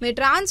India, may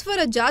transfer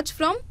a judge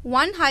from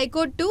one High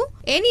Court to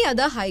any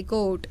other High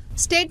Court.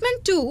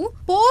 Statement 2.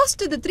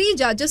 Post the 3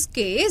 judges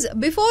case,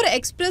 before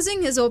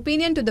expressing his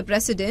opinion to the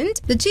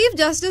President, the Chief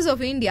Justice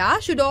of India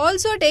should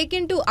also take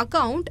into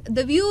account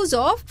the views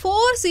of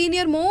 4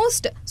 senior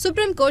most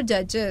Supreme Court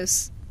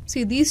judges.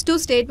 See, these 2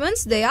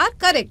 statements, they are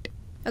correct.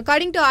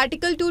 According to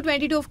Article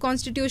 222 of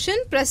Constitution,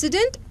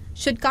 President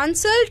should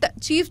consult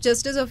Chief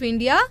Justice of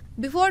India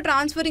before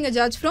transferring a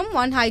judge from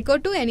one High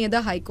Court to any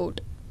other High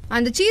Court.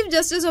 And the Chief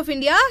Justice of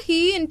India,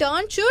 he in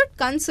turn should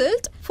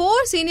consult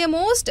 4 senior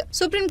most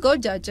Supreme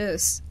Court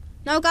judges.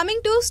 Now coming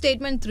to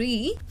statement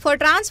 3, for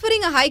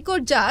transferring a High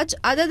Court judge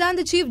other than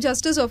the Chief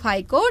Justice of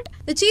High Court,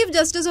 the Chief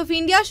Justice of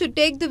India should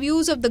take the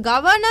views of the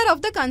Governor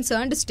of the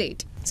concerned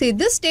state. See,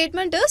 this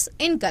statement is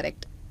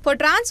incorrect. For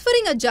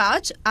transferring a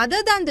judge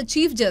other than the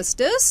Chief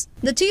Justice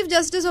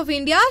of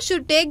India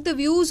should take the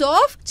views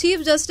of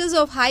Chief Justice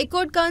of High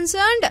Court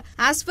concerned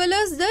as well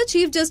as the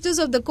Chief Justice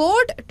of the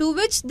court to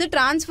which the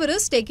transfer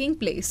is taking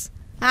place.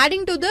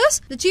 Adding to this,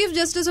 the Chief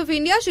Justice of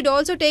India should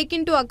also take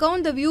into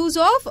account the views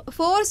of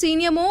 4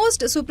 senior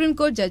most Supreme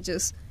Court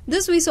judges.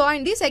 This we saw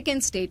in the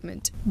second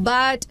statement.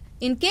 But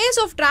in case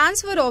of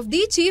transfer of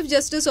the Chief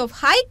Justice of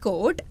High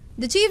Court,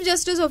 the Chief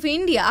Justice of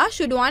India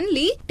should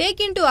only take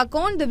into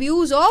account the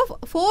views of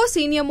 4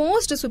 senior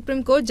most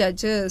Supreme Court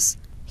judges.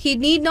 He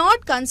need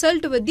not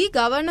consult with the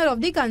Governor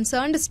of the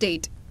concerned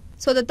state.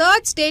 So the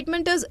third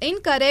statement is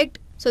incorrect.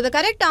 So the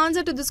correct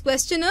answer to this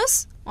question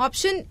is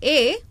option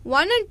A,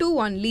 1 and 2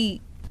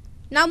 only.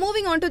 Now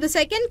moving on to the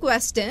second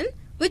question.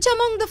 Which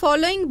among the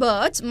following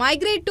birds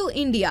migrate to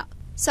India?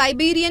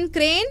 Siberian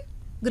crane,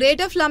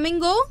 greater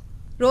flamingo,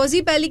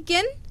 rosy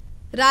pelican,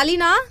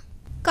 rallina,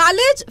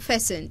 college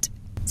pheasant.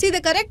 See, the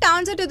correct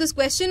answer to this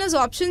question is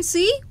option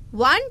C,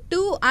 1,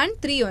 2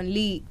 and 3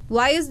 only.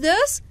 Why is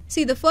this?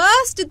 See, the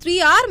first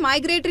 3 are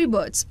migratory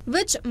birds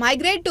which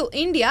migrate to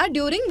India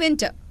during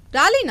winter.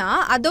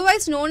 Ralina,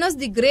 otherwise known as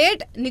the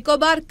Great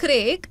Nicobar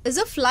crake, is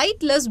a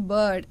flightless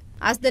bird.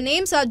 As the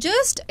name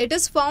suggests, it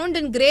is found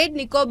in Great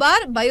Nicobar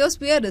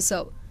Biosphere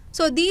Reserve.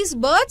 So these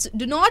birds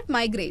do not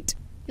migrate.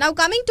 Now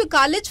coming to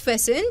college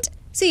pheasant,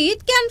 see,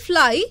 it can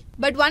fly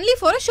but only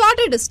for a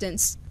shorter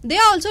distance. They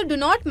also do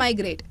not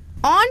migrate.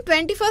 On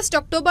 21st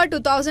October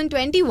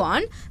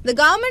 2021, the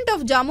government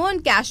of Jammu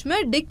and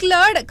Kashmir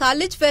declared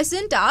college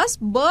pheasant as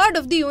bird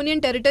of the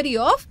Union Territory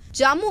of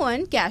Jammu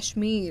and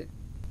Kashmir.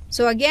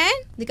 So again,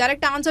 the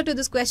correct answer to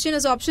this question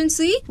is option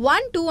C,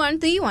 1, 2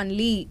 and 3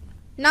 only.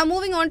 Now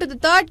moving on to the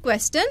third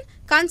question,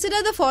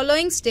 consider the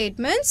following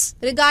statements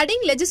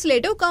regarding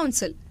Legislative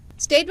Council.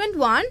 Statement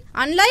 1.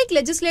 Unlike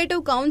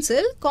Legislative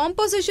Council,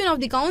 composition of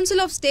the Council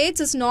of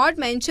States is not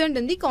mentioned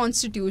in the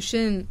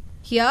Constitution.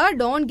 Here,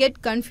 don't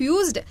get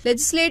confused.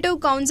 Legislative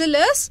Council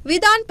is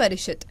Vidhan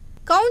Parishad.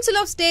 Council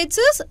of States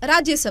is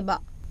Rajya Sabha.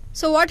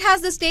 So what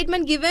has the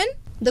statement given?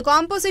 The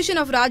composition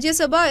of Rajya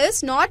Sabha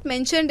is not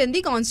mentioned in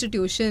the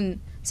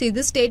Constitution. See,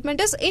 this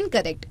statement is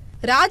incorrect.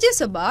 Rajya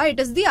Sabha,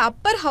 it is the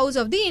upper house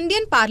of the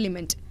Indian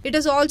Parliament. It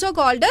is also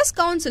called as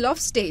Council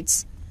of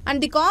States.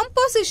 And the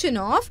composition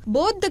of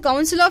both the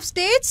Council of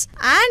States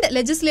and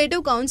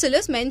Legislative Council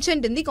is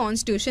mentioned in the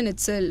Constitution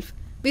itself.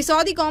 We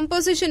saw the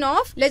composition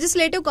of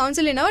Legislative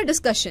Council in our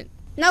discussion.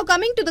 Now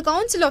coming to the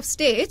Council of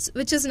States,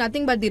 which is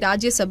nothing but the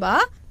Rajya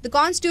Sabha, the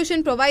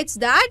Constitution provides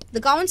that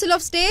the Council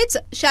of States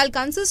shall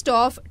consist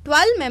of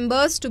 12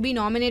 members to be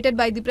nominated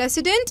by the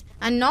President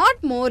and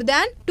not more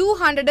than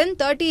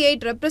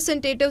 238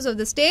 representatives of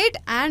the state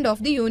and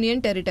of the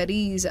Union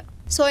Territories.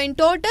 So in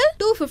total,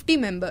 250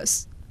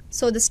 members.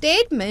 So the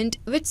statement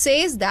which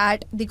says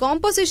that the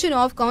composition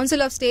of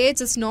Council of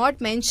States is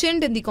not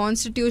mentioned in the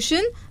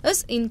Constitution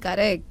is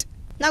incorrect.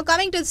 Now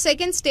coming to the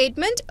second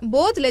statement,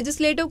 both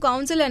Legislative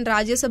Council and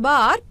Rajya Sabha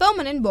are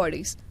permanent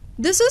bodies.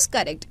 This is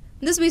correct.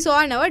 This we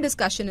saw in our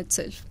discussion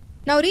itself.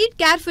 Now read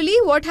carefully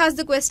what has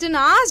the question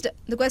asked.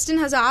 The question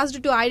has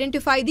asked to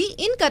identify the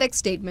incorrect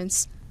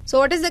statements. So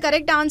what is the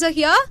correct answer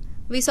here?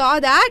 We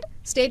saw that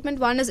statement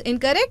 1 is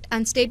incorrect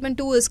and statement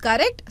 2 is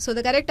correct. So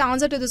the correct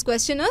answer to this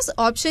question is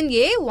option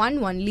A,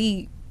 1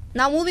 only.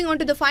 Now moving on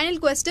to the final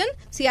question.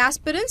 See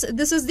aspirants,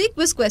 this is the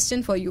quiz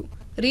question for you.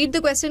 Read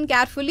the question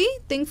carefully,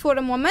 think for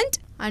a moment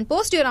and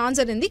post your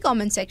answer in the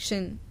comment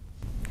section.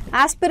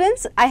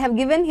 Aspirants, I have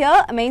given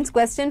here a mains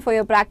question for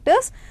your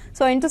practice.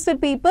 So interested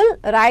people,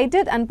 write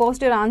it and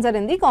post your answer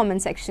in the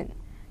comment section.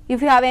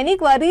 If you have any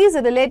queries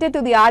related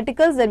to the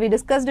articles that we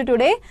discussed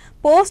today,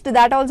 post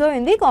that also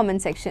in the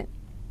comment section.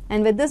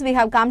 And with this we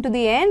have come to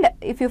the end.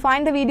 If you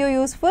find the video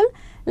useful,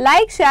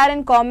 like, share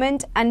and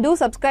comment and do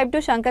subscribe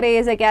to Shankar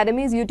IAS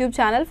Academy's YouTube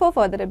channel for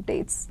further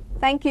updates.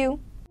 Thank you.